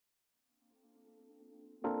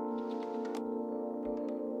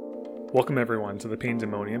Welcome everyone to the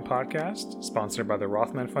Pandemonium podcast, sponsored by the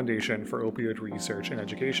Rothman Foundation for Opioid Research and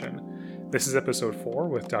Education. This is episode 4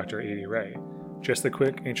 with Dr. Adi Ray. Just a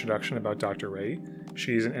quick introduction about Dr. Ray.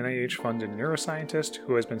 She's an NIH-funded neuroscientist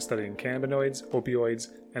who has been studying cannabinoids, opioids,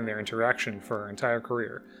 and their interaction for her entire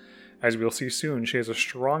career. As we'll see soon, she has a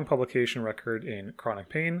strong publication record in chronic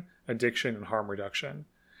pain, addiction, and harm reduction.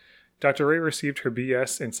 Dr. Ray received her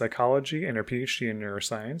BS in psychology and her PhD in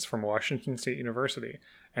neuroscience from Washington State University,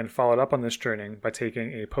 and followed up on this training by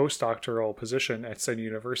taking a postdoctoral position at Sydney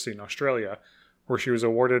University in Australia, where she was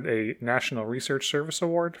awarded a National Research Service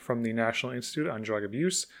Award from the National Institute on Drug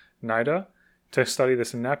Abuse, NIDA, to study the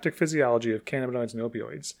synaptic physiology of cannabinoids and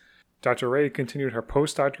opioids. Dr. Ray continued her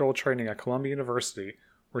postdoctoral training at Columbia University,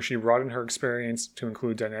 where she broadened her experience to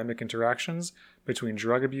include dynamic interactions between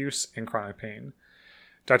drug abuse and chronic pain.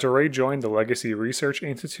 Dr. Ray joined the Legacy Research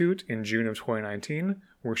Institute in June of 2019,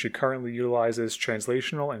 where she currently utilizes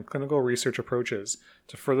translational and clinical research approaches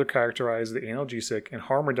to further characterize the analgesic and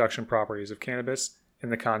harm reduction properties of cannabis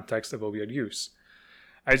in the context of opioid use.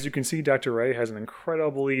 As you can see, Dr. Ray has an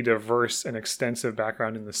incredibly diverse and extensive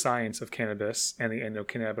background in the science of cannabis and the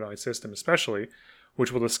endocannabinoid system especially,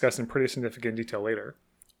 which we'll discuss in pretty significant detail later.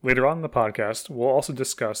 Later on in the podcast, we'll also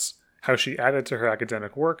discuss how she added to her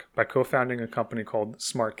academic work by co-founding a company called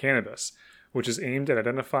Smart Cannabis, which is aimed at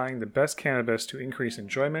identifying the best cannabis to increase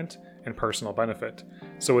enjoyment and personal benefit.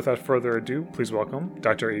 So without further ado, please welcome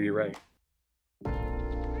Dr. Adi Ray.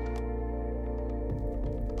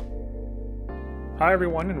 Hi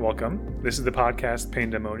everyone and welcome. This is the podcast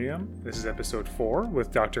Pandemonium. This is episode 4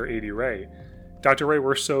 with Dr. Adi Ray. Dr. Ray,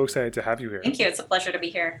 we're so excited to have you here. Thank you. It's a pleasure to be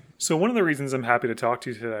here. So one of the reasons I'm happy to talk to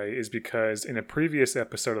you today is because in a previous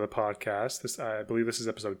episode of the podcast, I believe this is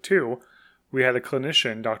episode 2, we had a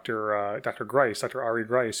clinician, Dr. Ari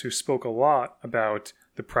Grice, who spoke a lot about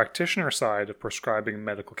the practitioner side of prescribing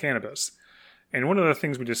medical cannabis. And one of the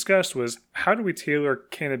things we discussed was how do we tailor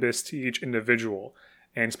cannabis to each individual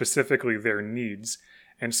and specifically their needs.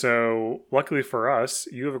 And so, luckily for us,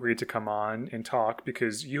 you have agreed to come on and talk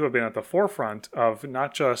because you have been at the forefront of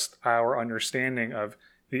not just our understanding of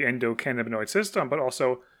the endocannabinoid system, but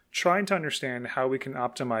also trying to understand how we can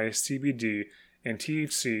optimize CBD and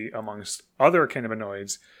THC amongst other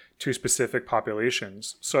cannabinoids to specific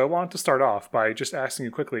populations. So I want to start off by just asking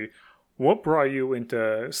you quickly, what brought you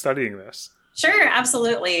into studying this? Sure,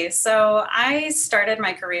 absolutely. So I started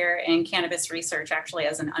my career in cannabis research actually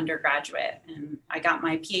as an undergraduate, and I got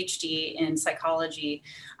my PhD in psychology,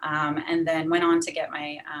 and then went on to get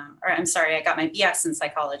I got my BS in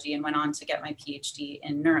psychology and went on to get my PhD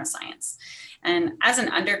in neuroscience. And as an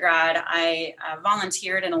undergrad, I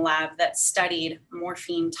volunteered in a lab that studied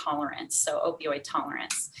morphine tolerance, so opioid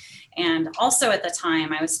tolerance. And also at the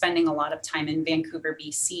time, I was spending a lot of time in Vancouver,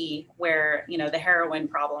 BC, where, the heroin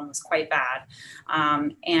problem was quite bad.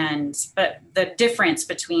 But the difference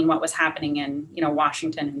between what was happening in,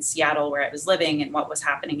 Washington and Seattle, where I was living, and what was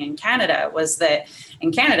happening in Canada was that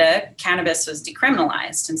in Canada, cannabis was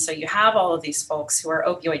decriminalized. And so you have all of these folks who are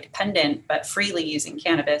opioid dependent, but freely using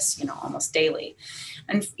cannabis, almost daily.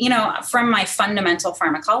 And, from my fundamental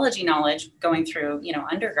pharmacology knowledge going through,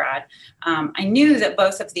 undergrad, I knew that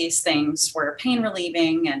both of these things were pain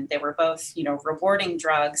relieving and they were both, rewarding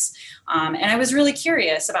drugs. And I was really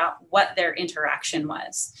curious about what their interaction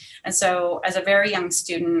was. And so as a very young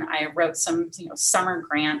student, I wrote some, summer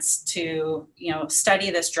grants to,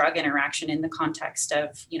 study this drug interaction in the context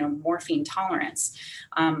of, morphine tolerance,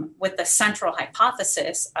 with the central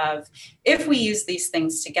hypothesis of if we use these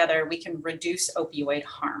things together, we can reduce opioid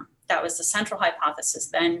harm. That was the central hypothesis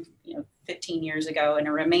then, 15 years ago, and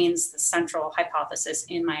it remains the central hypothesis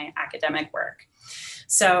in my academic work.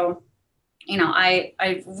 So,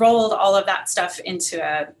 I rolled all of that stuff into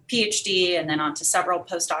a PhD and then onto several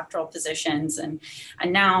postdoctoral positions. And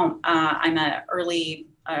now I'm an early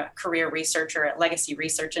career researcher at Legacy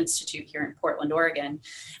Research Institute here in Portland, Oregon.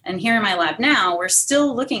 And here in my lab now, we're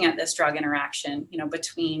still looking at this drug interaction,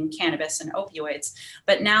 between cannabis and opioids,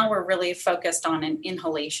 but now we're really focused on an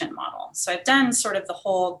inhalation model. So I've done sort of the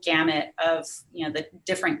whole gamut of, the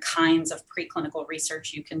different kinds of preclinical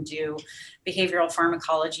research you can do, behavioral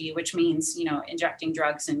pharmacology, which means, injecting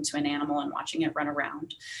drugs into an animal and watching it run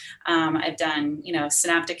around. I've done,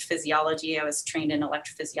 synaptic physiology. I was trained in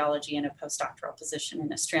electrophysiology in a postdoctoral position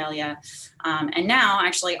in a Australia. And now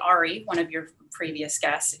actually Ari, one of your previous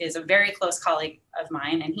guests, is a very close colleague of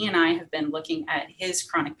mine, and he and I have been looking at his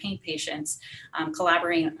chronic pain patients,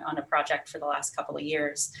 collaborating on a project for the last couple of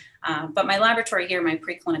years. But my laboratory here, my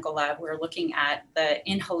preclinical lab, we're looking at the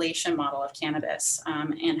inhalation model of cannabis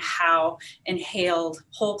and how inhaled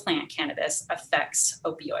whole plant cannabis affects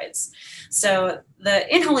opioids. So the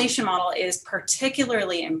inhalation model is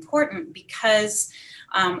particularly important because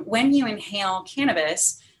when you inhale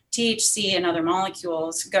cannabis, THC and other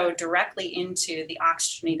molecules go directly into the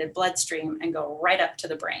oxygenated bloodstream and go right up to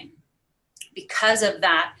the brain. Because of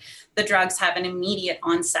that, the drugs have an immediate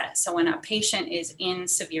onset. So when a patient is in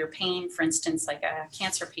severe pain, for instance, like a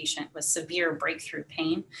cancer patient with severe breakthrough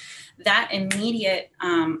pain, that immediate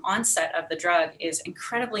onset of the drug is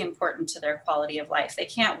incredibly important to their quality of life. They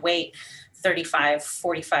can't wait 35,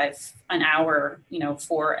 45 an hour,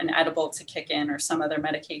 for an edible to kick in or some other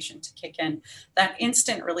medication to kick in. That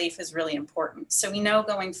instant relief is really important. So we know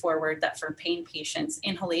going forward that for pain patients,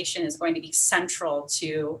 inhalation is going to be central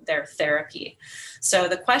to their therapy. So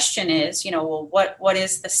the question is, what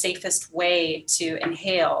is the safest way to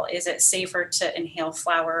inhale? Is it safer to inhale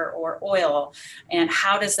flower or oil? And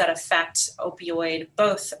how does that affect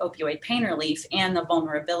both opioid pain relief and the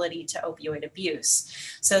vulnerability to opioid abuse?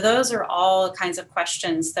 So those are all kinds of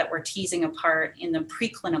questions that we're teasing apart in the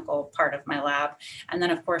preclinical part of my lab. And then,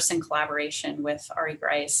 of course, in collaboration with Ari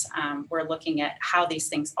Grice, we're looking at how these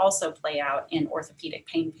things also play out in orthopedic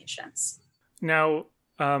pain patients. Now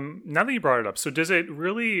that you brought it up, so does it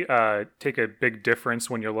really take a big difference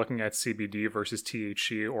when you're looking at CBD versus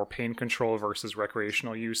THC or pain control versus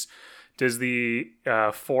recreational use? Does the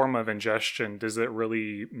form of ingestion, does it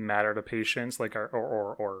really matter to patients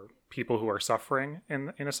or people who are suffering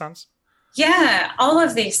in a sense? Yeah, all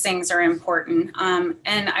of these things are important.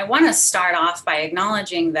 And I want to start off by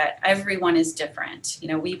acknowledging that everyone is different.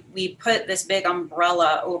 We put this big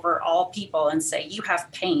umbrella over all people and say, you have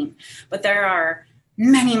pain, but there are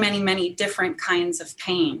many, many, many different kinds of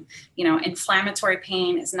pain. Inflammatory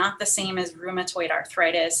pain is not the same as rheumatoid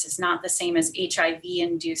arthritis, is not the same as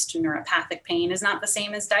HIV-induced neuropathic pain, is not the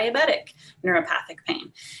same as diabetic neuropathic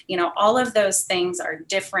pain. All of those things are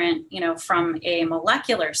different, from a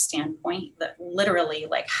molecular standpoint, that literally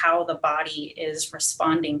like how the body is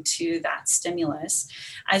responding to that stimulus,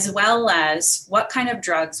 as well as what kind of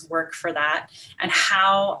drugs work for that and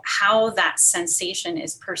how that sensation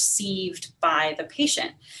is perceived by the patient.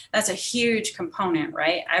 That's a huge component,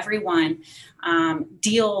 right? Everyone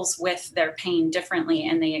deals with their pain differently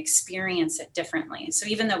and they experience it differently. So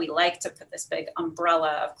even though we like to put this big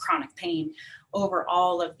umbrella of chronic pain over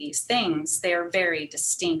all of these things, they're very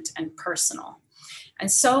distinct and personal. And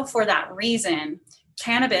so for that reason,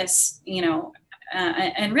 cannabis,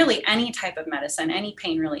 and really any type of medicine, any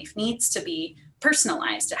pain relief needs to be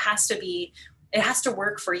personalized. It has to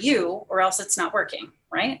work for you or else it's not working,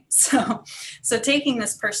 right? So taking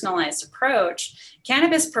this personalized approach,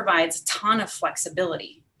 cannabis provides a ton of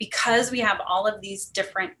flexibility because we have all of these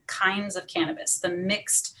different kinds of cannabis, the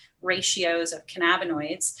mixed ratios of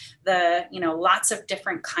cannabinoids, lots of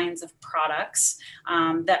different kinds of products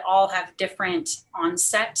that all have different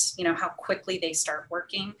onset, how quickly they start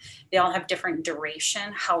working. They all have different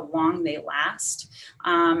duration, how long they last,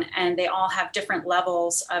 and they all have different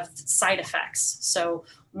levels of side effects. So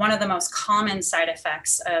one of the most common side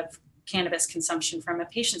effects of cannabis consumption from a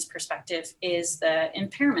patient's perspective is the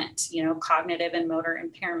impairment, cognitive and motor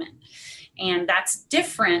impairment. And that's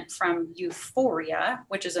different from euphoria,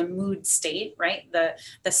 which is a mood state, right?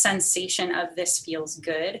 The sensation of this feels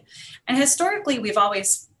good. And historically, we've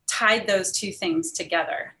always tied those two things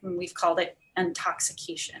together. And we've called it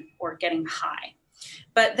intoxication or getting high.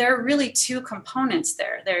 But there are really two components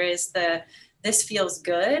there. There is this feels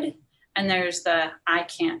good, and there's the I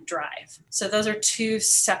can't drive. So those are two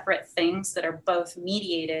separate things that are both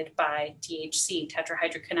mediated by THC,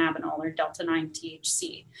 tetrahydrocannabinol or delta-9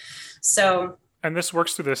 THC. And this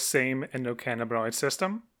works through the same endocannabinoid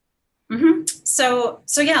system? Mm-hmm. So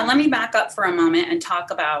yeah, let me back up for a moment and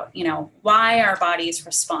talk about, why our bodies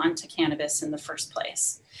respond to cannabis in the first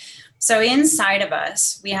place. So inside of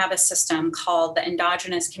us, we have a system called the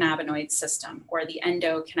endogenous cannabinoid system or the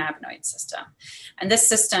endocannabinoid system. And this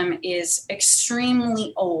system is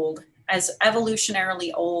extremely old, as evolutionarily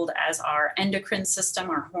old as our endocrine system,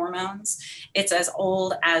 our hormones. It's as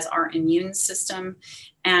old as our immune system.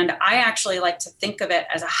 And I actually like to think of it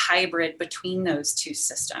as a hybrid between those two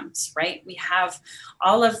systems, right? We have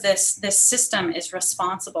all of this system is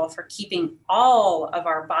responsible for keeping all of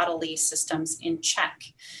our bodily systems in check.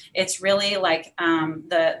 It's really like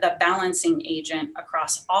the balancing agent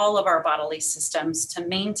across all of our bodily systems to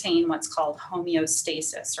maintain what's called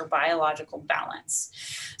homeostasis or biological balance.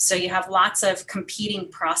 So you have lots of competing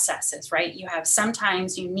processes, right? You have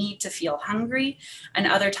sometimes you need to feel hungry, and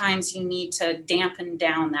other times you need to dampen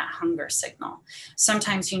down that hunger signal.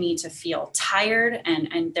 Sometimes you need to feel tired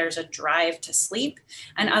and there's a drive to sleep,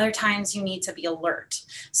 and other times you need to be alert.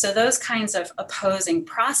 So those kinds of opposing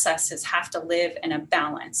processes have to live in a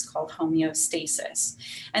balance called homeostasis.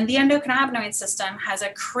 And the endocannabinoid system has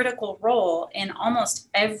a critical role in almost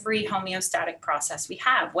every homeostatic process we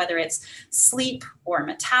have, whether it's sleep or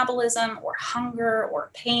metabolism or hunger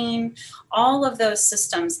or pain. All of those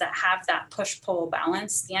systems that have that push-pull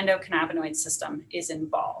balance, the endocannabinoid system is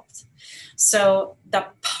involved. So the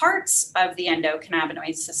parts of the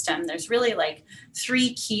endocannabinoid system, there's really like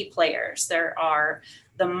three key players. There are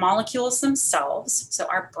the molecules themselves. So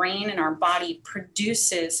our brain and our body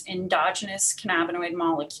produces endogenous cannabinoid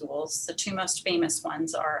molecules. The two most famous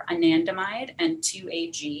ones are anandamide and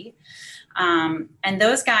 2-AG. And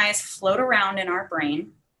those guys float around in our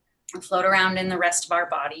brain and float around in the rest of our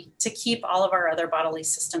body to keep all of our other bodily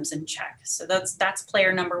systems in check. So that's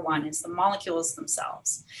player number one, is the molecules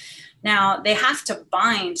themselves. Now, they have to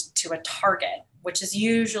bind to a target, which is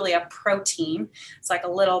usually a protein. It's like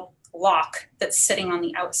a little lock that's sitting on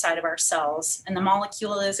the outside of our cells. And the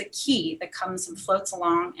molecule is a key that comes and floats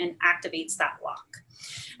along and activates that lock.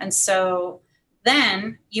 And so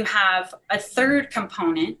then you have a third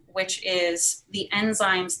component, which is the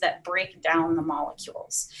enzymes that break down the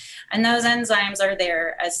molecules. And those enzymes are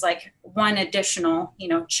there as like one additional,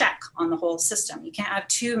 check on the whole system. You can't have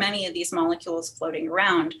too many of these molecules floating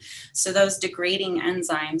around. So those degrading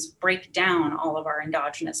enzymes break down all of our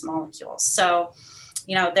endogenous molecules. So,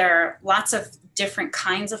 there are lots of different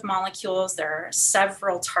kinds of molecules. There are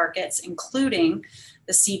several targets, including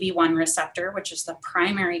the CB1 receptor, which is the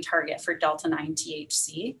primary target for delta-9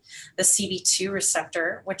 THC, the CB2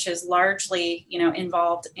 receptor, which is largely,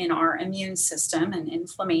 involved in our immune system and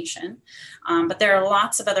inflammation. But there are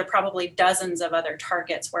lots of other, probably dozens of other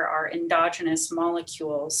targets where our endogenous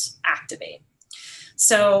molecules activate.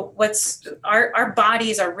 So our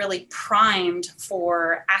bodies are really primed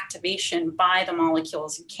for activation by the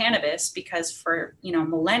molecules in cannabis, because for,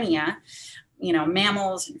 millennia,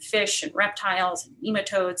 mammals and fish and reptiles and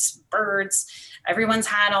nematodes, birds, everyone's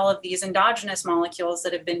had all of these endogenous molecules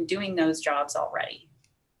that have been doing those jobs already.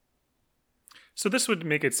 So this would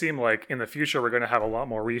make it seem like in the future, we're going to have a lot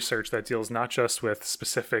more research that deals not just with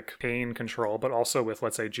specific pain control, but also with,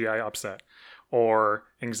 let's say, GI upset or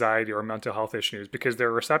anxiety or mental health issues, because there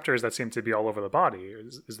are receptors that seem to be all over the body.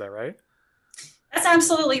 Is that right? That's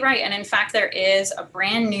absolutely right. And in fact, there is a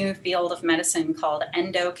brand new field of medicine called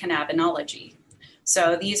endocannabinology.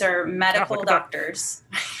 So these are medical doctors,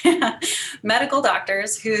 medical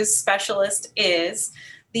doctors whose specialist is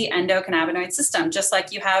the endocannabinoid system, just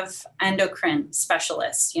like you have endocrine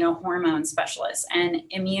specialists, hormone specialists and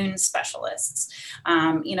immune specialists.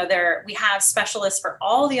 We have specialists for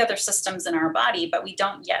all the other systems in our body, but we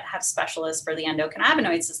don't yet have specialists for the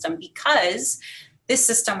endocannabinoid system because this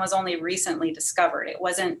system was only recently discovered. It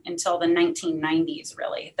wasn't until the 1990s,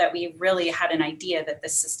 really, that we really had an idea that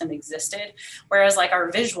this system existed. Whereas like our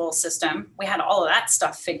visual system, we had all of that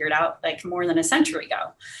stuff figured out like more than a century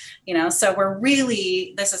ago. So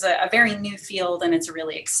this is a very new field, and it's a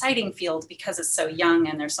really exciting field because it's so young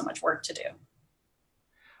and there's so much work to do.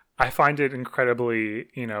 I find it incredibly,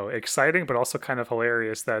 exciting, but also kind of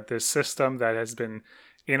hilarious that this system that has been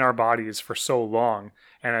in our bodies for so long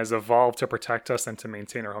and has evolved to protect us and to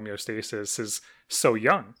maintain our homeostasis is so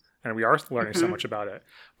young, and we are learning so much about it.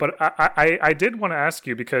 But I did want to ask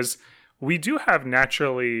you, because we do have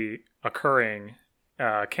naturally occurring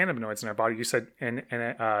cannabinoids in our body. You said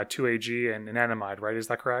 2-AG and anandamide, right? Is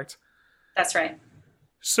that correct? That's right.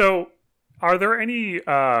 So are there any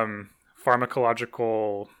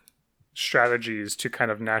pharmacological strategies to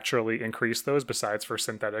kind of naturally increase those besides for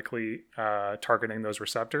synthetically targeting those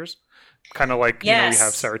receptors? Kind of like, yes. We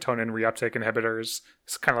have serotonin reuptake inhibitors.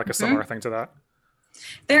 It's kind of like a similar thing to that.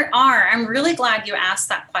 There are. I'm really glad you asked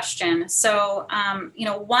that question. So,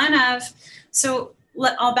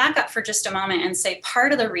 I'll back up for just a moment and say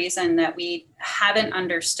part of the reason that we haven't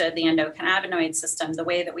understood the endocannabinoid system the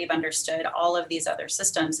way that we've understood all of these other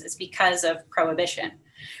systems is because of prohibition,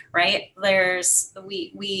 right?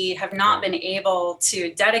 We have not been able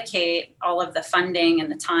to dedicate all of the funding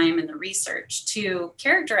and the time and the research to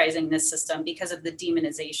characterizing this system because of the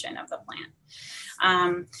demonization of the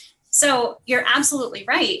plant. So you're absolutely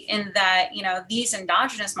right in that, these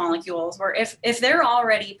endogenous molecules, where if they're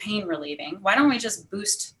already pain relieving, why don't we just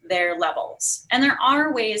boost their levels? And there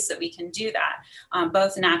are ways that we can do that,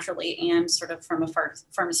 both naturally and sort of from a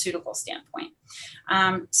pharmaceutical standpoint.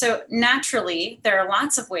 So naturally, there are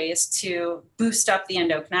lots of ways to boost up the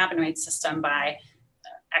endocannabinoid system by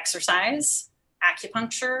exercise,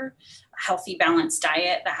 acupuncture, healthy balanced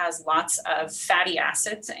diet that has lots of fatty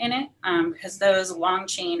acids in it, because those long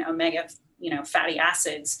chain omega fatty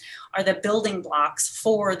acids are the building blocks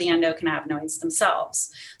for the endocannabinoids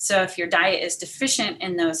themselves. So if your diet is deficient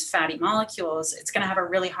in those fatty molecules, it's going to have a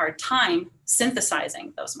really hard time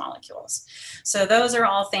synthesizing those molecules. So those are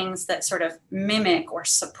all things that sort of mimic or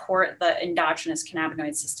support the endogenous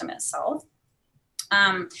cannabinoid system itself.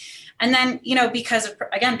 And then, because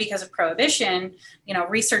of prohibition,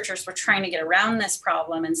 researchers were trying to get around this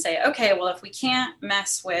problem and say, okay, well, if we can't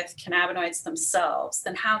mess with cannabinoids themselves,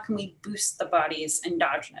 then how can we boost the body's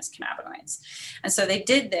endogenous cannabinoids? And so they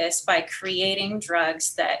did this by creating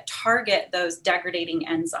drugs that target those degrading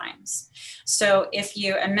enzymes. So if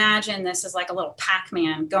you imagine this as like a little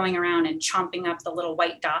Pac-Man going around and chomping up the little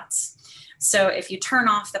white dots. So if you turn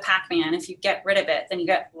off the Pac-Man, if you get rid of it, then you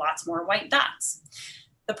get lots more white dots.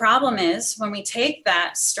 The problem is when we take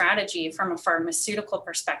that strategy from a pharmaceutical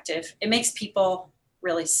perspective, it makes people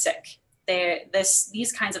really sick.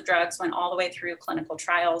 These kinds of drugs went all the way through clinical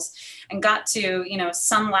trials and got to,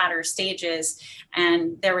 some latter stages.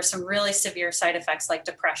 And there were some really severe side effects like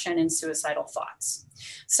depression and suicidal thoughts.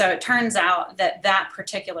 So it turns out that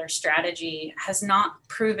particular strategy has not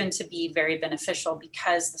proven to be very beneficial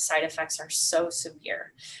because the side effects are so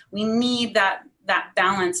severe. We need that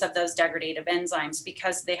balance of those degradative enzymes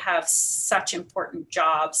because they have such important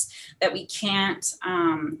jobs that we can't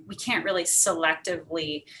really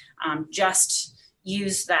selectively just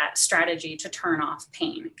use that strategy to turn off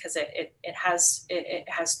pain because it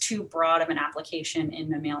has too broad of an application in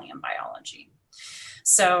mammalian biology.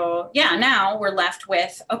 So now we're left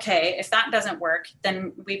with, okay, if that doesn't work,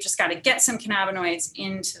 then we've just got to get some cannabinoids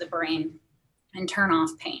into the brain and turn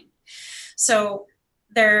off pain. So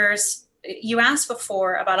you asked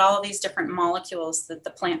before about all of these different molecules that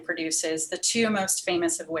the plant produces, the two most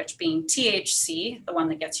famous of which being THC, the one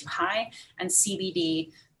that gets you high, and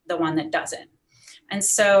CBD, the one that doesn't. And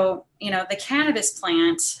so, the cannabis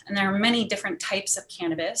plant, and there are many different types of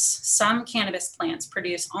cannabis. Some cannabis plants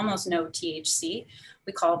produce almost no THC.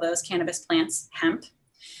 We call those cannabis plants hemp.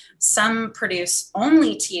 Some produce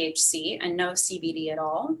only THC and no CBD at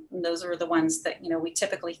all. And those are the ones that, we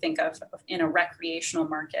typically think of in a recreational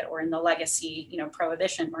market or in the legacy,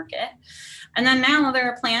 prohibition market. And then now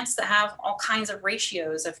there are plants that have all kinds of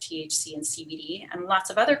ratios of THC and CBD and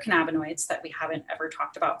lots of other cannabinoids that we haven't ever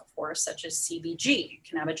talked about before, such as CBG,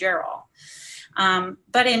 cannabigerol.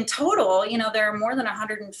 But in total, there are more than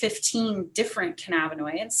 115 different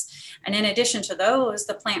cannabinoids. And in addition to those,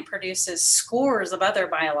 the plant produces scores of other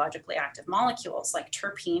biologically active molecules like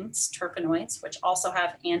terpenes, terpenoids, which also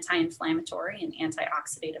have anti-inflammatory and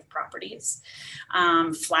antioxidative properties.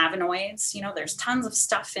 Flavonoids, there's tons of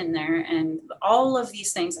stuff in there. And all of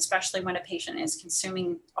these things, especially when a patient is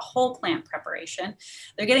consuming a whole plant preparation,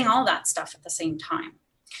 they're getting all that stuff at the same time.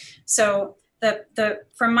 So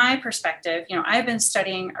from my perspective, I've been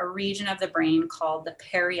studying a region of the brain called the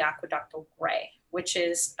periaqueductal gray, which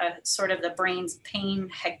is sort of the brain's pain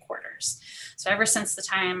headquarters. So ever since the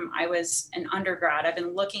time I was an undergrad, I've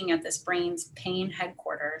been looking at this brain's pain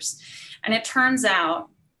headquarters. And it turns out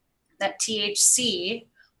that THC,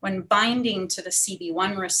 when binding to the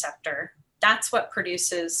CB1 receptor, that's what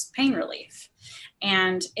produces pain relief.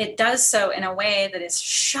 And it does so in a way that is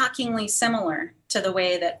shockingly similar to the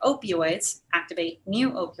way that opioids activate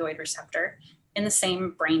mu opioid receptor in the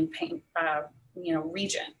same brain pain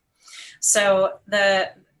region. So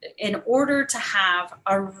in order to have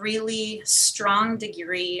a really strong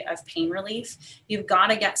degree of pain relief, you've got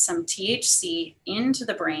to get some THC into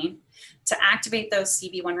the brain to activate those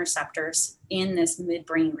CB1 receptors in this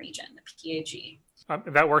midbrain region, the PAG.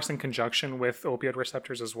 That works in conjunction with opioid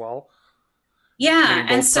receptors as well. Yeah,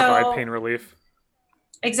 and so provide pain relief.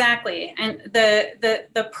 Exactly. And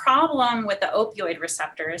the problem with the opioid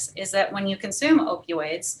receptors is that when you consume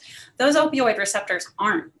opioids, those opioid receptors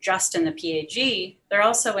aren't just in the PAG, they're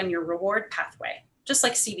also in your reward pathway, just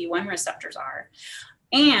like CB1 receptors are.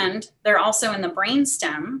 And they're also in the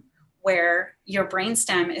brainstem, where your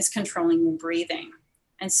brainstem is controlling your breathing.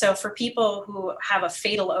 And so for people who have a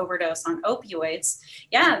fatal overdose on opioids,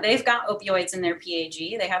 yeah, they've got opioids in their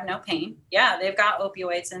PAG. They have no pain. Yeah, they've got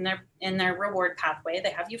opioids in their reward pathway.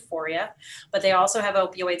 They have euphoria, but they also have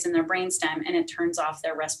opioids in their brainstem, and it turns off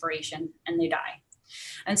their respiration and they die.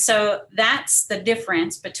 And so that's the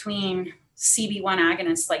difference between CB1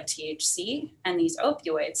 agonists like THC and these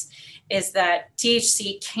opioids, is that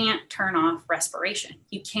THC can't turn off respiration.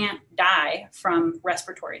 You can't die from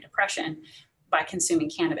respiratory depression by consuming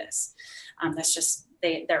cannabis. That's just,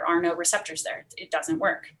 there are no receptors there. It doesn't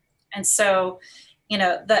work. And so,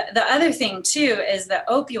 the other thing too is that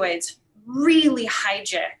opioids really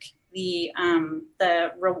hijack the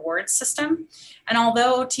reward system. And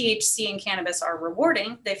although THC and cannabis are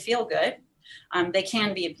rewarding, they feel good. They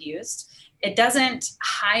can be abused. It doesn't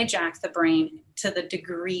hijack the brain to the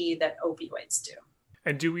degree that opioids do.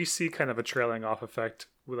 And do we see kind of a trailing off effect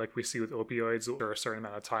like we see with opioids for a certain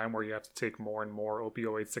amount of time where you have to take more and more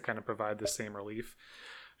opioids to kind of provide the same relief?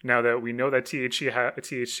 Now that we know that THC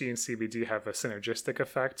and CBD have a synergistic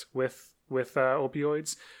effect with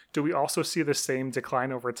opioids, do we also see the same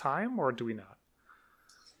decline over time, or do we not?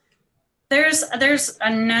 There's a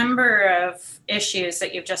number of issues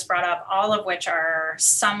that you've just brought up, all of which are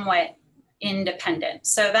somewhat independent.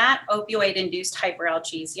 So that opioid-induced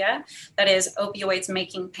hyperalgesia, that is opioids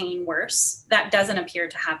making pain worse, that doesn't appear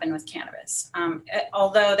to happen with cannabis.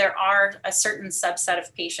 Although there are a certain subset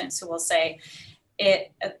of patients who will say,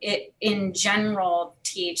 it in general,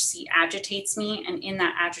 THC agitates me, and in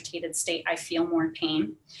that agitated state, I feel more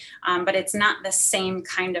pain. But it's not the same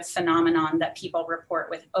kind of phenomenon that people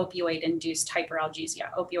report with opioid-induced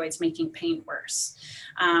hyperalgesia, opioids making pain worse.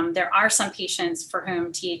 There are some patients for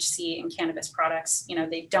whom THC and cannabis products,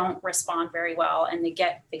 they don't respond very well, and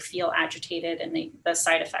they feel agitated, and the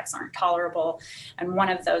side effects aren't tolerable. And one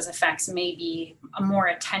of those effects may be a more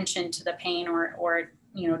attention to the pain or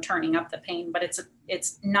turning up the pain, but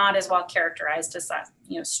it's not as well characterized as that,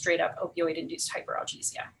 straight up opioid induced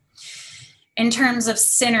hyperalgesia. In terms of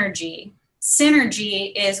synergy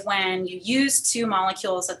is when you use two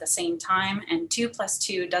molecules at the same time, and 2 +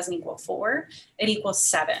 2 doesn't equal 4, it equals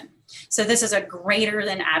 7. So this is a greater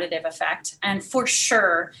than additive effect. And for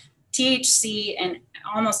sure, THC and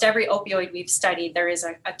almost every opioid we've studied, there is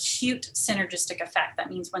an acute synergistic effect. That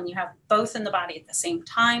means when you have both in the body at the same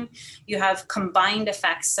time, you have combined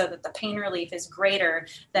effects so that the pain relief is greater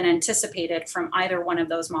than anticipated from either one of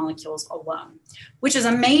those molecules alone, which is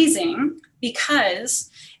amazing, because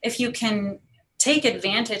if you can take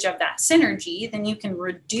advantage of that synergy, then you can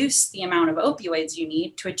reduce the amount of opioids you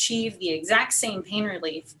need to achieve the exact same pain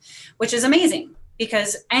relief, which is amazing.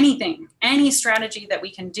 Because any strategy that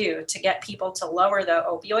we can do to get people to lower the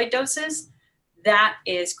opioid doses, that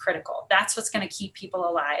is critical. That's what's going to keep people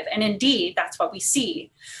alive. And indeed, that's what we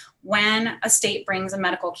see. When a state brings a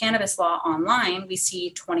medical cannabis law online, we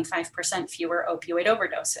see 25% fewer opioid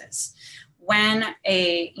overdoses. When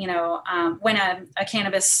a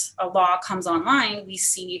cannabis law comes online, we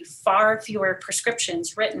see far fewer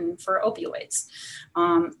prescriptions written for opioids.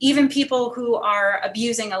 Even people who are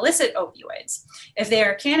abusing illicit opioids, if they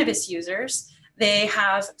are cannabis users, they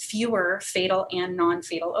have fewer fatal and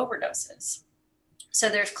non-fatal overdoses. So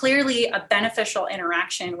there's clearly a beneficial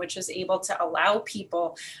interaction, which is able to allow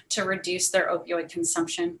people to reduce their opioid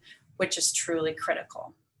consumption, which is truly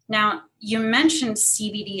critical. Now, you mentioned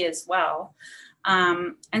CBD as well,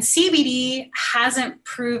 and CBD hasn't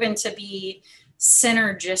proven to be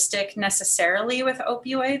synergistic necessarily with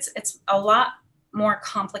opioids. It's a lot more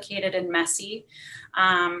complicated and messy.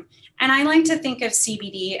 And I like to think of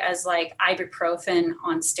CBD as like ibuprofen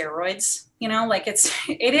on steroids.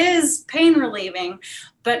 It is pain relieving,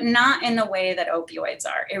 but not in the way that opioids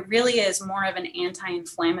are. It really is more of an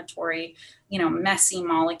anti-inflammatory, messy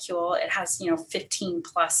molecule. It has, 15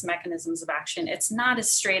 plus mechanisms of action. It's not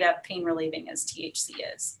as straight up pain relieving as THC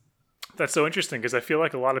is. That's so interesting, because I feel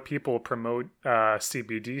like a lot of people promote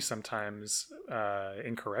CBD sometimes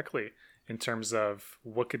incorrectly in terms of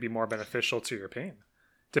what could be more beneficial to your pain.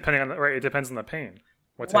 It depends on the pain.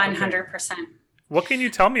 100%. What can you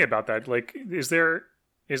tell me about that? Like, is there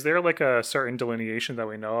like a certain delineation that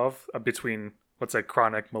we know of between, let's say,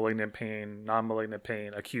 chronic malignant pain, non-malignant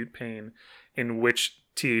pain, acute pain, in which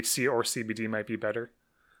THC or CBD might be better?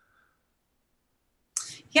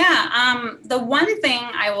 Yeah, the one thing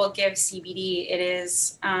I will give CBD, it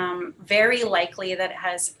is very likely that it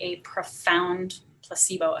has a profound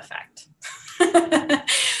placebo effect,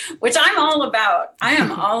 which I'm all about. I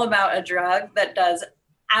am all about a drug that does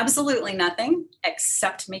absolutely nothing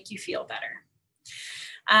except make you feel better.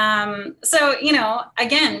 So,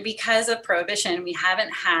 again, because of prohibition, we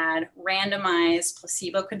haven't had randomized,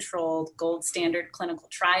 placebo-controlled, gold standard clinical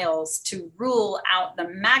trials to rule out the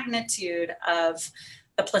magnitude of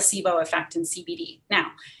the placebo effect in CBD.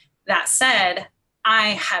 Now, that said, I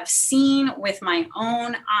have seen with my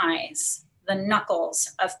own eyes the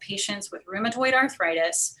knuckles of patients with rheumatoid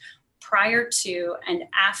arthritis prior to and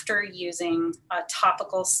after using a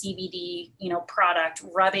topical CBD, product,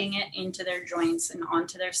 rubbing it into their joints and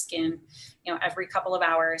onto their skin, every couple of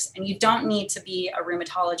hours. And you don't need to be a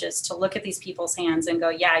rheumatologist to look at these people's hands and go,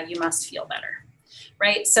 yeah, you must feel better.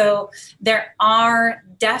 Right. So there are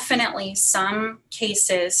definitely some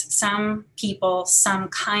cases, some people, some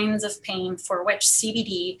kinds of pain for which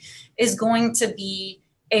CBD is going to be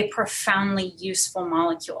a profoundly useful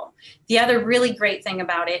molecule. The other really great thing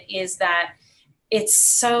about it is that it's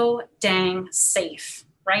so dang safe,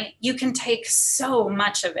 right? You can take so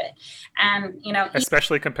much of it. And,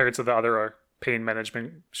 especially compared to the other pain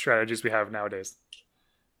management strategies we have nowadays.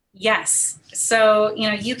 Yes. So,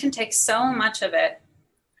 you can take so much of it.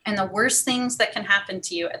 And the worst things that can happen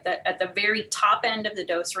to you at the very top end of the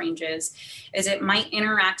dose ranges is it might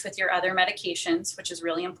interact with your other medications, which is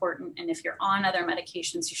really important. And if you're on other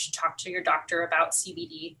medications, you should talk to your doctor about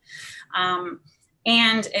CBD.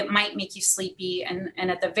 And it might make you sleepy. And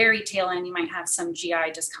at the very tail end, you might have some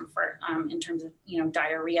GI discomfort in terms of,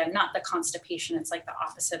 diarrhea, not the constipation. It's like the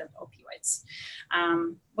opposite of opioids,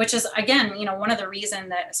 which is, again, one of the reasons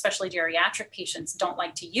that especially geriatric patients don't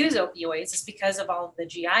like to use opioids is because of all of the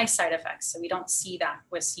GI side effects. So we don't see that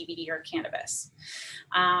with CBD or cannabis.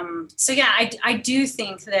 So yeah, I do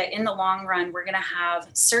think that in the long run, we're going to have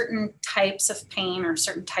certain types of pain or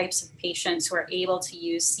certain types of patients who are able to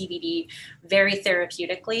use CBD very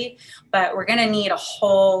therapeutically, but we're going to need a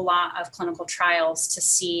whole lot of clinical trials to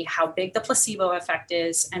see how big the placebo effect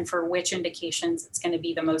is and for which indications it's going to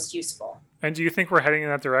be the most useful. And do you think we're heading in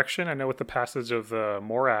that direction? I know with the passage of the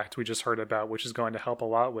MORE Act we just heard about, which is going to help a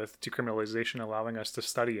lot with decriminalization, allowing us to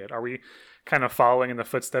study it. Are we kind of following in the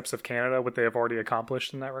footsteps of Canada, what they have already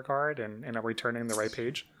accomplished in that regard, and are we turning the right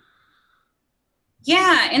page?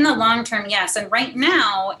 Yeah, in the long term, yes. And right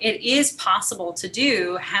now, it is possible to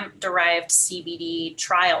do hemp-derived CBD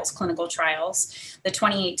trials, clinical trials. The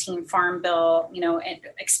 2018 Farm Bill,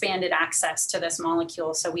 expanded access to this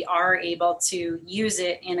molecule. So we are able to use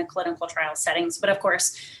it in a clinical trial settings. But of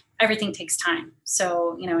course, everything takes time.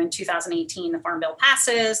 So, in 2018, the Farm Bill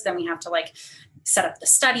passes, then we have to set up the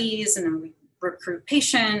studies, and then we recruit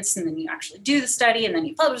patients, and then you actually do the study, and then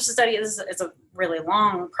you publish the study. It's a really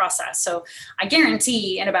long process. So I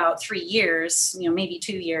guarantee in about 3 years, maybe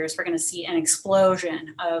 2 years, we're going to see an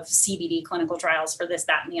explosion of CBD clinical trials for this,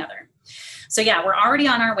 that, and the other. So yeah, we're already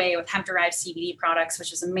on our way with hemp-derived CBD products,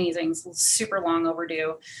 which is amazing. It's super long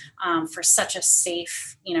overdue for such a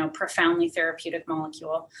safe, profoundly therapeutic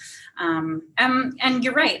molecule. And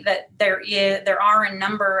you're right that there are a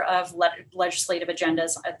number of legislative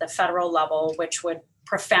agendas at the federal level which would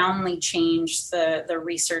profoundly change the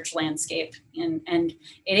research landscape. And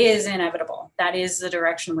it is inevitable. That is the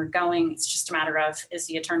direction we're going. It's just a matter of, is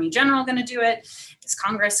the Attorney General going to do it? Is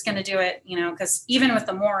Congress going to do it? Because even with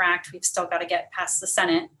the MORE Act, we've still got to get past the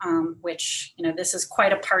Senate, which, this is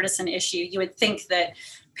quite a partisan issue. You would think that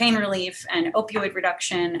pain relief and opioid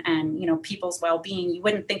reduction and, people's well-being, you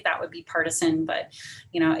wouldn't think that would be partisan, but,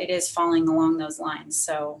 it is falling along those lines.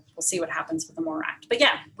 So we'll see what happens with the MORE Act. But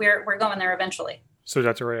yeah, we're going there eventually. So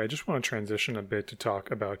Dr. Ray, I just want to transition a bit to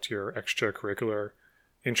talk about your extracurricular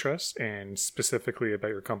interests and specifically about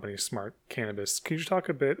your company, Smart Cannabis. Can you talk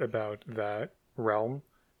a bit about that realm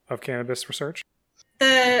of cannabis research?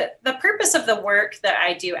 The purpose of the work that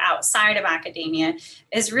I do outside of academia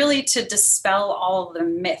is really to dispel all of the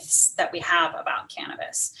myths that we have about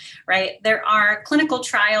cannabis, right? There are clinical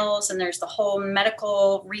trials and there's the whole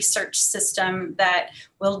medical research system that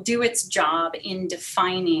will do its job in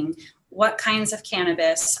defining what kinds of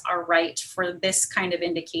cannabis are right for this kind of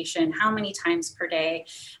indication, how many times per day,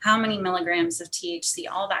 how many milligrams of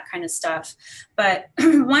THC, all that kind of stuff. But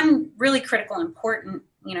one really critical, important,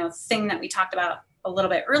 thing that we talked about a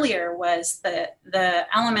little bit earlier was the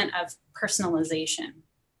element of personalization.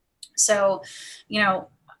 So,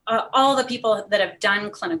 all the people that have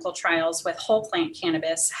done clinical trials with whole plant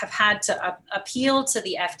cannabis have had to appeal to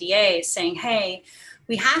the FDA saying, hey,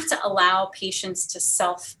 we have to allow patients to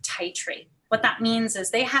self-titrate. What that means is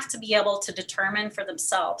they have to be able to determine for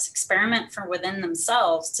themselves, experiment from within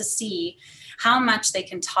themselves to see how much they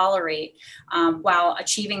can tolerate while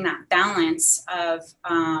achieving that balance of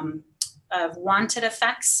wanted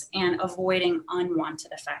effects and avoiding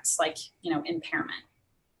unwanted effects like, impairment.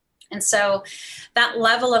 And so that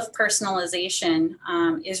level of personalization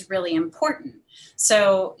is really important.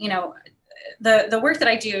 So, the work that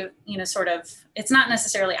I do, sort of, it's not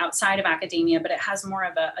necessarily outside of academia, but it has more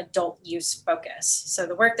of an adult use focus. So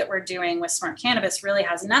the work that we're doing with Smart Cannabis really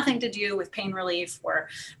has nothing to do with pain relief or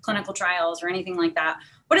clinical trials or anything like that.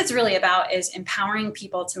 What it's really about is empowering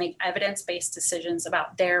people to make evidence-based decisions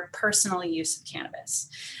about their personal use of cannabis.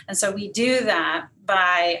 And so we do that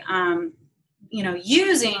by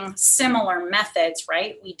using similar methods,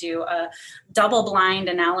 right? We do a double-blind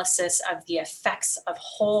analysis of the effects of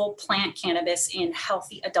whole plant cannabis in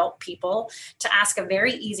healthy adult people to ask a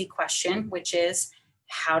very easy question, which is,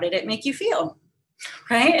 how did it make you feel?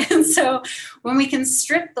 Right? And so when we can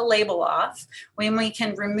strip the label off, when we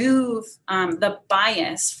can remove the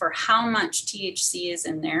bias for how much THC is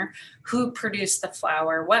in there, who produced the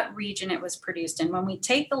flower, what region it was produced in, when we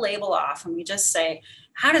take the label off and we just say,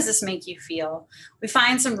 how does this make you feel? We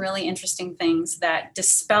find some really interesting things that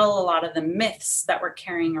dispel a lot of the myths that we're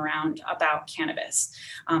carrying around about cannabis.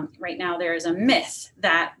 Right now, there is a myth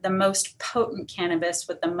that the most potent cannabis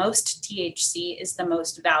with the most THC is the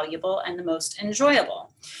most valuable and the most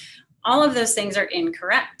enjoyable. All of those things are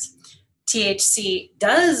incorrect. THC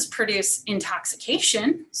does produce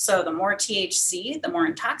intoxication. So the more THC, the more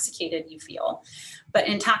intoxicated you feel. But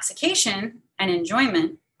intoxication and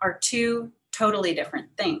enjoyment are two totally different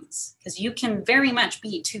things, because you can very much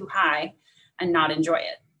be too high and not enjoy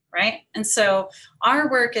it, right? And so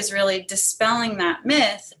our work is really dispelling that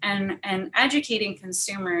myth and educating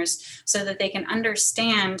consumers so that they can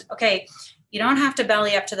understand, okay, you don't have to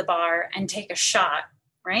belly up to the bar and take a shot,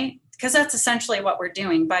 right? Because that's essentially what we're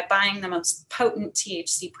doing by buying the most potent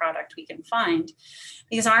THC product we can find.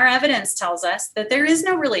 Because our evidence tells us that there is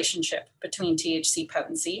no relationship between THC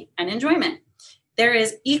potency and enjoyment. There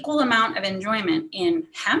is equal amount of enjoyment in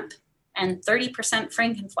hemp and 30%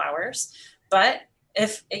 frankenflowers, but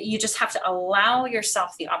if you just have to allow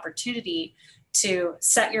yourself the opportunity to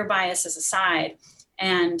set your biases aside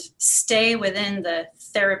and stay within the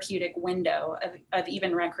therapeutic window of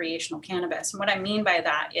even recreational cannabis. And what I mean by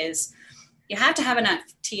that is you have to have enough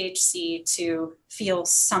THC to feel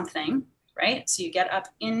something, right? So you get up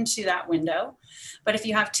into that window. But if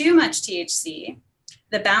you have too much THC,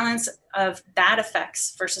 the balance of bad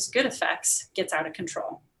effects versus good effects gets out of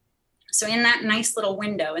control. So in that nice little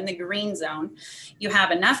window in the green zone, you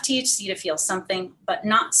have enough THC to feel something, but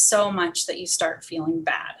not so much that you start feeling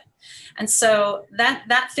bad. And so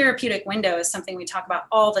that therapeutic window is something we talk about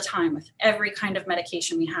all the time with every kind of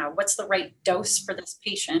medication we have. What's the right dose for this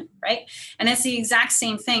patient, right? And it's the exact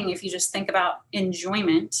same thing if you just think about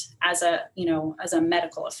enjoyment as a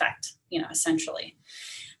medical effect, essentially.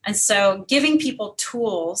 And so giving people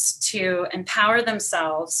tools to empower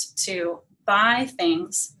themselves to buy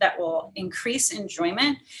things that will increase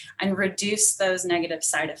enjoyment and reduce those negative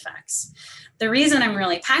side effects. The reason I'm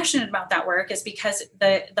really passionate about that work is because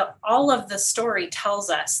all of the story tells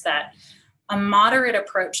us that a moderate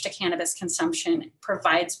approach to cannabis consumption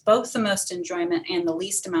provides both the most enjoyment and the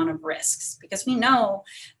least amount of risks, because we know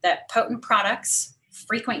that potent products,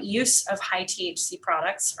 frequent use of high THC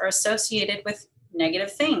products are associated with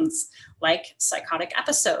negative things like psychotic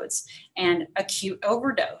episodes and acute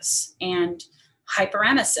overdose and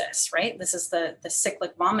hyperemesis, right? This is the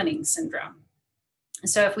cyclic vomiting syndrome.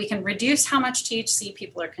 So if we can reduce how much THC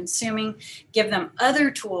people are consuming, give them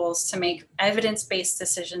other tools to make evidence-based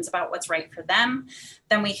decisions about what's right for them,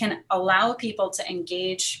 then we can allow people to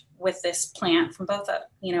engage with this plant from both,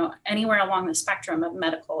 anywhere along the spectrum of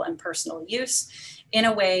medical and personal use in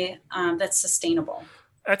a way that's sustainable.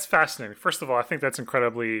 That's fascinating. First of all, I think that's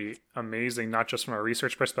incredibly amazing, not just from a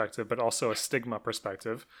research perspective, but also a stigma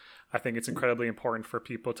perspective. I think it's incredibly important for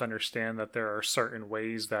people to understand that there are certain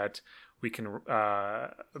ways that we can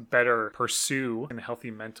better pursue a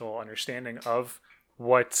healthy mental understanding of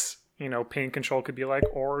what, pain control could be like,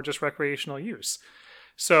 or just recreational use.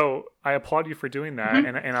 So I applaud you for doing that.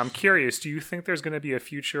 Mm-hmm. And I'm curious, do you think there's going to be a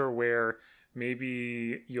future where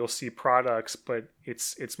maybe you'll see products, but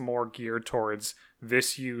it's more geared towards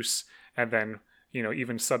this use, and then,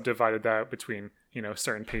 even subdivided that between,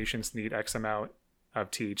 certain patients need X amount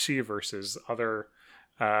of THC versus other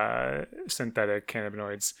synthetic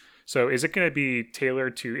cannabinoids. So is it going to be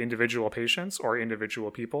tailored to individual patients or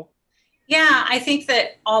individual people? Yeah, I think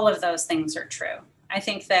that all of those things are true. I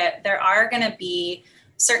think that there are going to be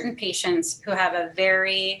certain patients who have a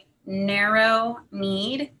very narrow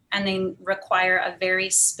need and they require a very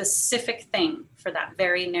specific thing for that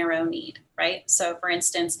very narrow need, right? So for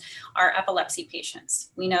instance, our epilepsy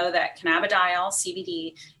patients, we know that cannabidiol,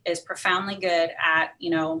 CBD, is profoundly good at,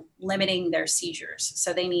 limiting their seizures.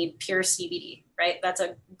 So they need pure CBD, right? That's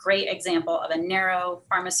a great example of a narrow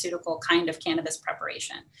pharmaceutical kind of cannabis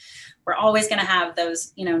preparation. We're always going to have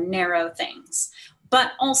those, narrow things,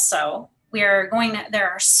 but also there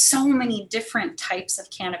are so many different types of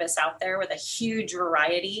cannabis out there with a huge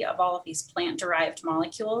variety of all of these plant-derived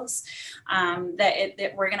molecules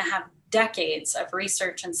that we're going to have decades of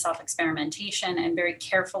research and self-experimentation and very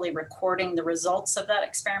carefully recording the results of that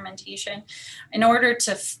experimentation in order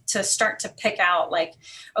to start to pick out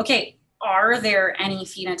okay, are there any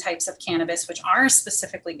phenotypes of cannabis which are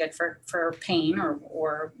specifically good for pain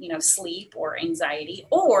or sleep or anxiety?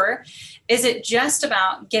 Or is it just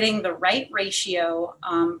about getting the right ratio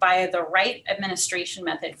by the right administration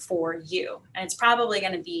method for you? And it's probably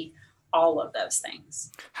going to be all of those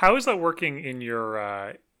things. How is that working in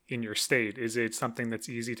your state? Is it something that's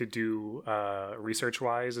easy to do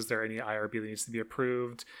research-wise? Is there any IRB that needs to be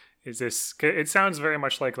approved? It sounds very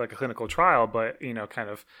much like a clinical trial, but,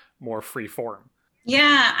 kind of more free form.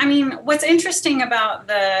 Yeah. I mean, what's interesting about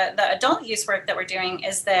the adult use work that we're doing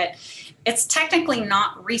is that it's technically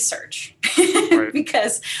not research right.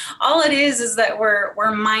 Because all it is that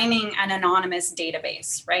we're mining an anonymous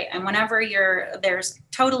database, right? And whenever there's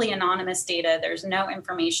totally anonymous data, there's no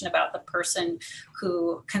information about the person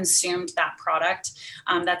who consumed that product.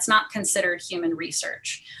 That's not considered human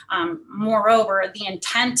research. Moreover, the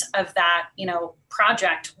intent of that,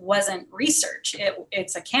 project wasn't research.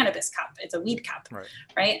 It's a cannabis cup. It's a weed cup,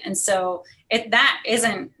 right? And so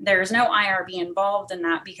there's no IRB involved in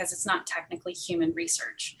that because it's not technically human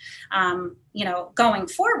research. Going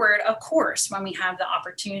forward, of course, when we have the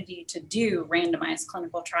opportunity to do randomized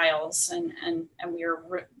clinical trials and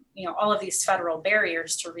we're all of these federal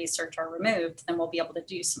barriers to research are removed, then we'll be able to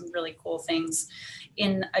do some really cool things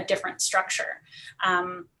in a different structure.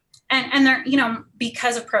 And there,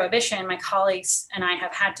 because of prohibition, my colleagues and I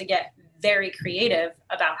have had to get very creative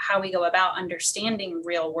about how we go about understanding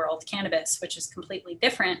real world cannabis, which is completely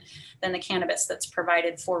different than the cannabis that's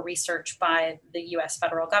provided for research by the US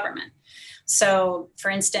federal government. So for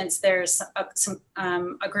instance, there's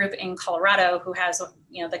a group in Colorado who has,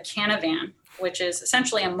 the Cannavan, which is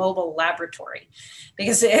essentially a mobile laboratory,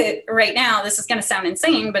 because right now, this is going to sound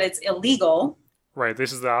insane, but it's illegal. Right.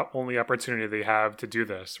 This is the only opportunity they have to do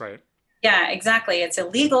this, right? Yeah, exactly. It's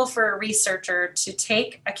illegal for a researcher to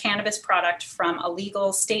take a cannabis product from a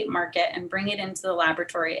legal state market and bring it into the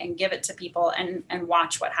laboratory and give it to people and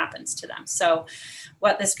watch what happens to them. So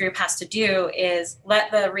what this group has to do is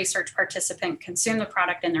let the research participant consume the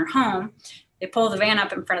product in their home. They pull the van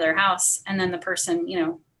up in front of their house, and then the person,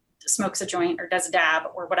 smokes a joint or does a dab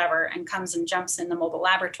or whatever and comes and jumps in the mobile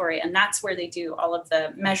laboratory. And that's where they do all of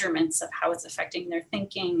the measurements of how it's affecting their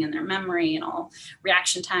thinking and their memory and all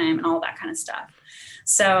reaction time and all that kind of stuff.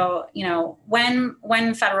 So,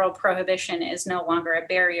 when federal prohibition is no longer a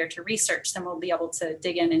barrier to research, then we'll be able to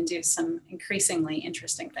dig in and do some increasingly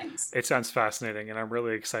interesting things. It sounds fascinating, and I'm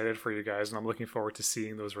really excited for you guys, and I'm looking forward to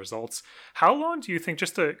seeing those results. How long do you think,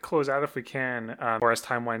 just to close out if we can, or as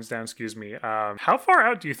time winds down, how far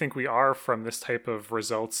out do you think we are from this type of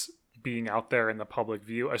results being out there in the public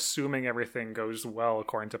view, assuming everything goes well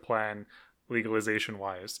according to plan, legalization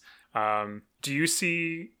wise? Do you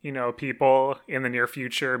see, people in the near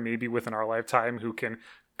future, maybe within our lifetime, who can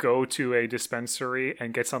go to a dispensary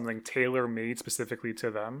and get something tailor-made specifically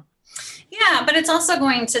to them? Yeah, but it's also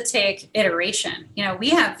going to take iteration. We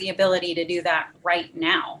have the ability to do that right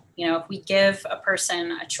now. If we give a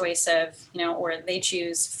person a choice of, or they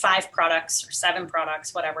choose 5 products or 7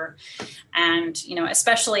 products, whatever, and,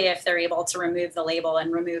 especially if they're able to remove the label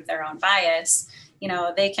and remove their own bias,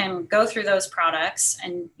 they can go through those products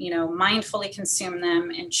and, mindfully consume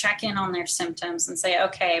them and check in on their symptoms and say,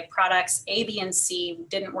 okay, products A, B, and C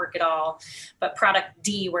didn't work at all, but product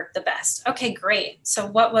D worked the best. Okay, great. So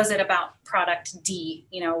what was it about product D?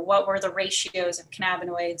 What were the ratios of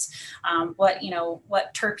cannabinoids?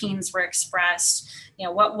 What terpenes were expressed?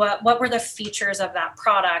 What were the features of that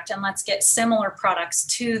product? And let's get similar products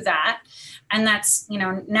to that. And that's,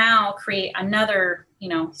 now create another,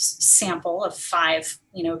 sample of 5,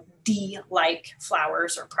 D-like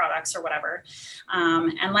flowers or products or whatever.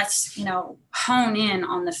 And let's, hone in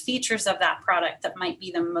on the features of that product that might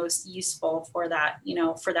be the most useful for that,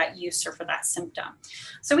 for that use or for that symptom.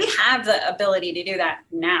 So we have the ability to do that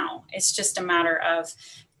now. It's just a matter of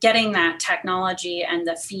getting that technology and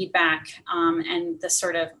the feedback and the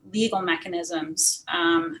sort of legal mechanisms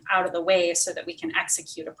out of the way so that we can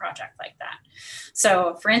execute a project like that.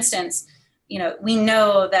 So for instance, we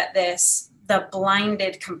know that the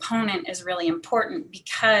blinded component is really important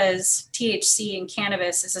because THC in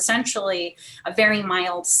cannabis is essentially a very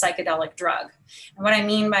mild psychedelic drug. And what I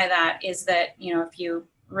mean by that is that, if you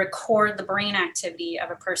record the brain activity of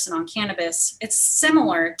a person on cannabis, it's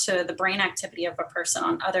similar to the brain activity of a person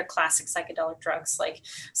on other classic psychedelic drugs like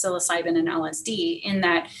psilocybin and LSD, in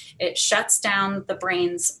that it shuts down the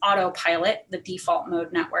brain's autopilot, the default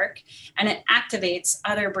mode network, and it activates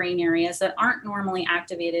other brain areas that aren't normally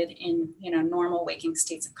activated in normal waking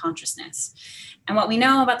states of consciousness. And what we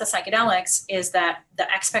know about the psychedelics is that the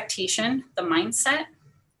expectation, the mindset,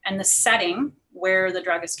 and the setting where the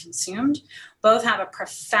drug is consumed both have a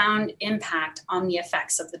profound impact on the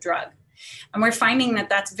effects of the drug. And we're finding that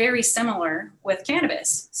that's very similar with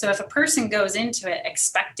cannabis. So if a person goes into it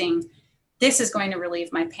expecting this is going to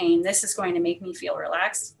relieve my pain, this is going to make me feel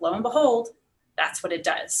relaxed, lo and behold, that's what it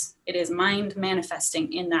does. It is mind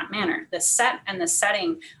manifesting in that manner. The set and the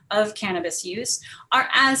setting of cannabis use are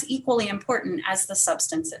as equally important as the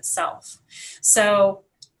substance itself. So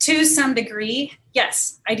to some degree,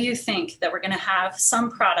 yes, I do think that we're going to have some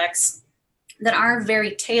products that are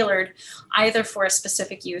very tailored either for a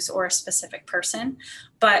specific use or a specific person,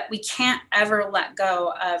 but we can't ever let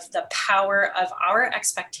go of the power of our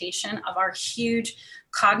expectation, of our huge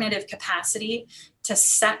cognitive capacity to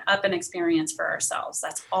set up an experience for ourselves.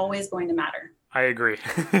 That's always going to matter. I agree.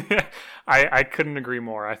 I couldn't agree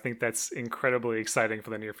more. I think that's incredibly exciting for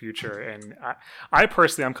the near future. And I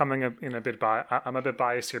personally, I'm a bit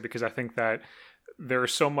biased here because I think that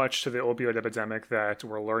there's so much to the opioid epidemic that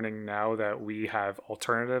we're learning now that we have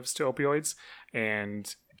alternatives to opioids.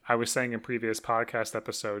 And I was saying in previous podcast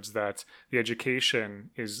episodes that the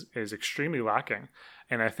education is extremely lacking.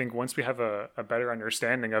 And I think once we have a better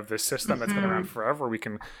understanding of this system that's been around forever, we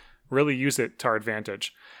can really use it to our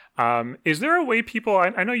advantage. Is there a way people,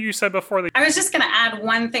 I know you said before that... I was just going to add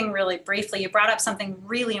one thing really briefly. You brought up something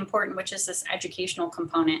really important, which is this educational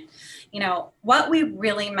component. What we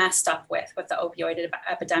really messed up with the opioid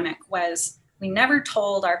epidemic was we never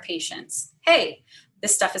told our patients, hey,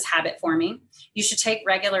 this stuff is habit forming. You should take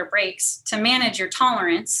regular breaks to manage your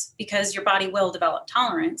tolerance because your body will develop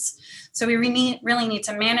tolerance. So we really need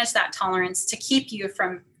to manage that tolerance to keep you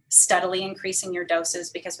from steadily increasing your doses,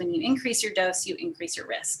 because when you increase your dose, you increase your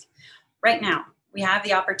risk. Right now, we have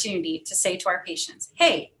the opportunity to say to our patients,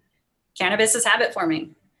 hey, cannabis is habit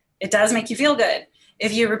forming. It does make you feel good.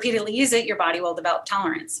 If you repeatedly use it, your body will develop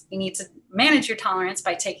tolerance. You need to manage your tolerance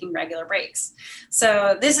by taking regular breaks.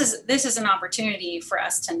 So this is an opportunity for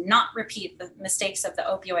us to not repeat the mistakes of the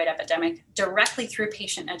opioid epidemic directly through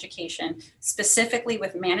patient education, specifically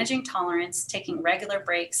with managing tolerance, taking regular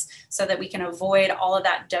breaks so that we can avoid all of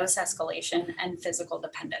that dose escalation and physical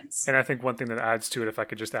dependence. And I think one thing that adds to it, if I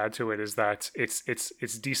could just add to it, is that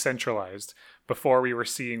it's decentralized. Before, we were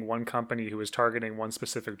seeing one company who was targeting one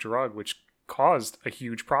specific drug, which caused a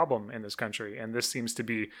huge problem in this country. And this seems to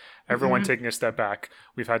be everyone taking a step back.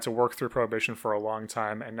 We've had to work through prohibition for a long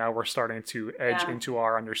time, and now we're starting to edge into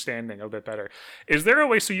our understanding a bit better. Is there a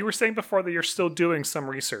way, so you were saying before that you're still doing some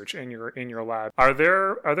research in your lab. Are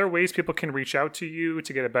there ways people can reach out to you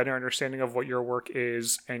to get a better understanding of what your work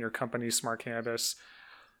is and your company, Smart Cannabis,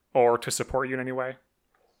 or to support you in any way?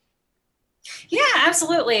 Yeah,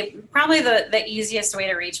 absolutely. Probably the easiest way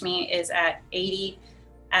to reach me is at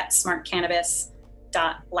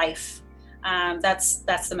 80@smartcannabis.life.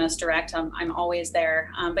 That's the most direct. I'm always there.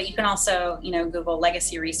 But you can also, Google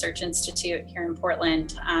Legacy Research Institute here in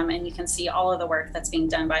Portland, and you can see all of the work that's being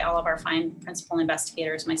done by all of our fine principal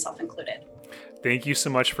investigators, myself included. Thank you so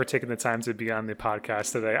much for taking the time to be on the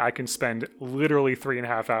podcast today. I can spend literally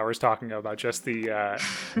 3.5 hours talking about just the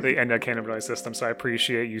endocannabinoid system, so I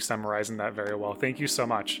appreciate you summarizing that very well. Thank you so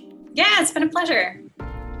much. Yeah, it's been a pleasure.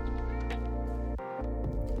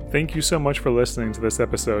 Thank you so much for listening to this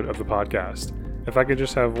episode of the podcast. If I could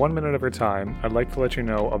just have 1 minute of your time, I'd like to let you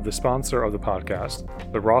know of the sponsor of the podcast,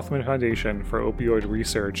 the Rothman Foundation for Opioid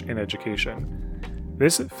Research and Education.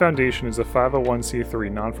 This foundation is a 501c3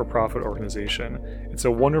 non-for-profit organization. It's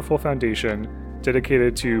a wonderful foundation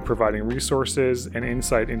dedicated to providing resources and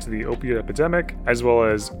insight into the opioid epidemic, as well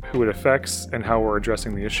as who it affects and how we're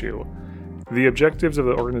addressing the issue. The objectives of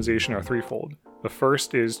the organization are threefold. The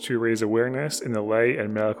first is to raise awareness in the lay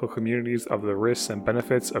and medical communities of the risks and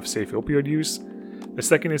benefits of safe opioid use. The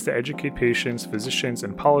second is to educate patients, physicians,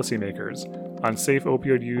 and policymakers on safe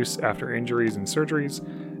opioid use after injuries and surgeries.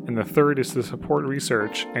 And the third is to support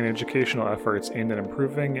research and educational efforts aimed at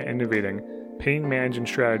improving and innovating pain management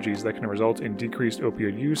strategies that can result in decreased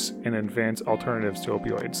opioid use and advance alternatives to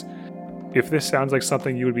opioids. If this sounds like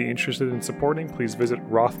something you would be interested in supporting, please visit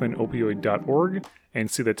rothmanopioid.org and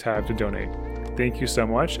see the tab to donate. Thank you so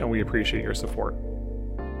much, and we appreciate your support.